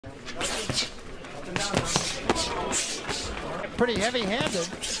Pretty heavy-handed.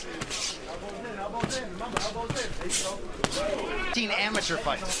 15 amateur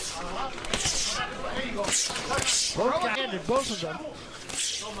fights. Both-handed, both of them.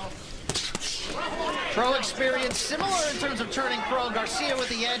 Pro experience similar in terms of turning pro. Garcia with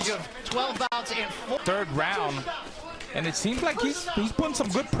the edge of 12 bouts and 4. Third round, and it seems like he's putting some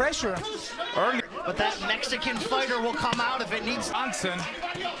good pressure early. But that Mexican fighter will come out if it needs. Johnson.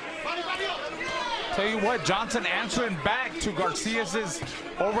 Tell you what, Johnson answering back to Garcia's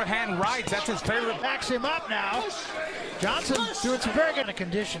overhand rights. That's his favorite. Backs him up now. Johnson doing some very good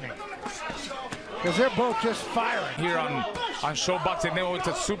conditioning, because they're both just firing here on ShoBox. They know it's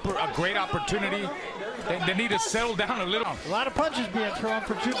a great opportunity. They need to settle down a little. A lot of punches being thrown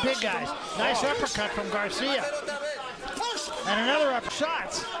for two big guys. Nice uppercut from Garcia, and another up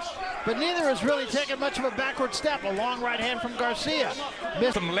shots. But neither has really taken much of a backward step. A long right hand from Garcia.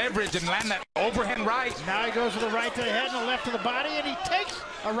 Missed some leverage and land that overhand right. Now he goes with a right to the head and a left to the body, and he takes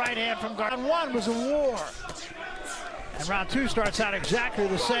a right hand from Garcia. Round one was a war. And round two starts out exactly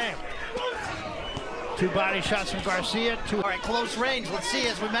the same. Two body shots from Garcia. All right, close range. Let's see,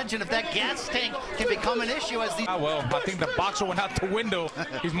 as we mentioned, if that gas tank can become an issue as the... Well, I think the boxer went out the window.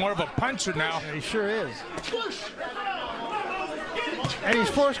 He's more of a puncher now. Yeah, he sure is. And he's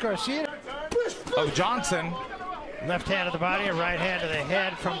forced Garcia. Of Johnson. Left hand to the body, a right hand to the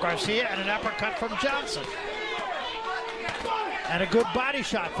head from Garcia, and an uppercut from Johnson. And a good body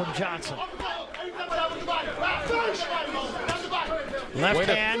shot from Johnson. Left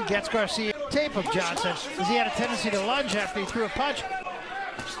hand gets Garcia. Tape of Johnson, because he had a tendency to lunge after he threw a punch.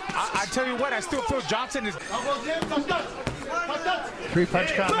 I tell you what, I still feel Johnson is...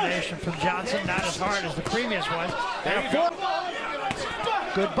 Three-punch combination from Johnson, not as hard as the previous one. And a fourth.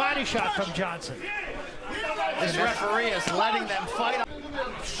 Good body shot from Johnson. This referee is letting them fight.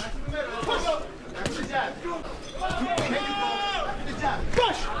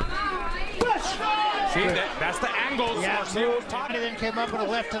 See, that's the angle. Yeah, Tony then came up with a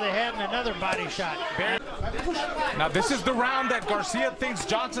left to the head and another body shot. Now this is the round that Garcia thinks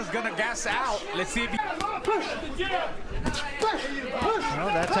Johnson's gonna gas out. Let's see if he... No,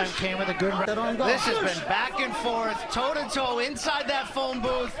 that time came with a good round. This has been back and forth, toe-to-toe inside that phone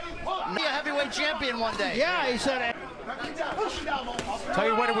booth. Be a heavyweight champion one day. Yeah, he said... Tell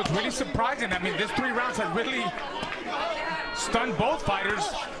you what, it was really surprising. I mean, this 3 rounds have really stunned both fighters.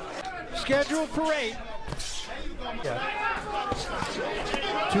 Scheduled for 8. Yeah.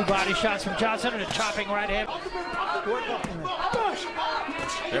 Two body shots from Johnson and a chopping right hand.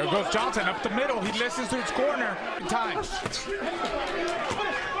 There goes Johnson up the middle. He listens to his corner in time.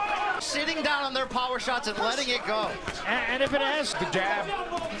 Sitting down on their power shots and letting it go. And if it has the jab,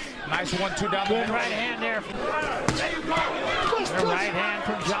 nice 1-2 down the middle. Right hand there. A right hand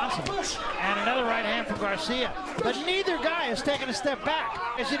from Johnson and another right hand from Garcia. But neither guy has taken a step back.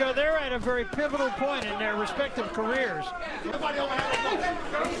 As you know, they're at a very pivotal point in their respective careers.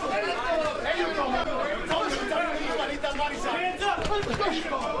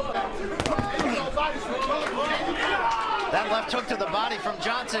 That left hook to the body from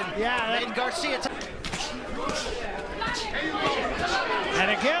Johnson. Yeah, made Garcia.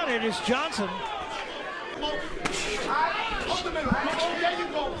 And again, it is Johnson.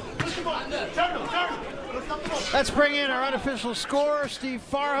 Let's bring in our unofficial scorer, Steve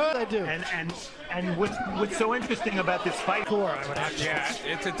Farhood. I do. And what's so interesting about this fight? Yeah,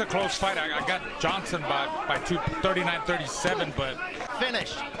 it's a close fight. I got Johnson by 39-37, but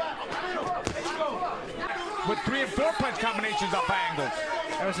finished. With 3 and 4 punch combinations up angles.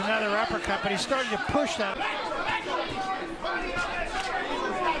 There was another uppercut, but he started to push that.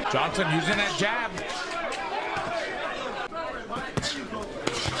 Johnson using that jab.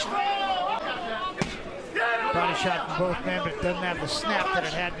 Body shot from both men, but it doesn't have the snap that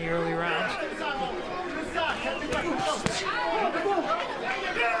it had in the early rounds.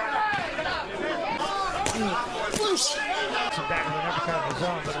 Some back with an uppercut of his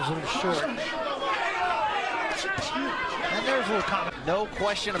own, but it was a little short. And there's a little comment. No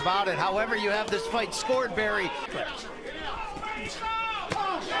question about it. However you have this fight scored, Barry.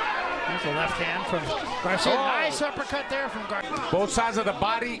 There's a left hand from Garcia. Oh. Nice uppercut there from Garcia. Both sides of the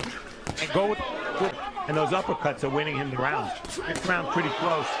body and go with... And those uppercuts are winning him the round. This round pretty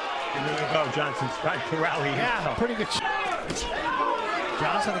close. And there you go, Johnson's trying to rally. Yeah, pretty good.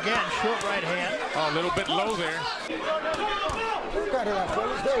 Johnson again, short right hand. Oh, a little bit low there.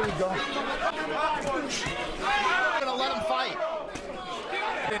 There you go. Gonna let him fight.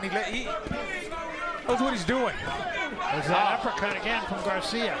 And he knows what he's doing. There's that uppercut again from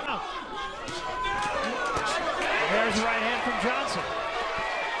Garcia. There's the right hand from Johnson.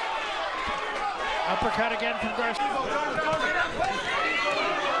 Uppercut again from Garcia.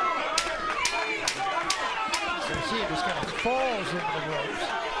 Garcia just kind of falls into the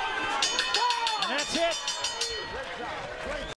ropes.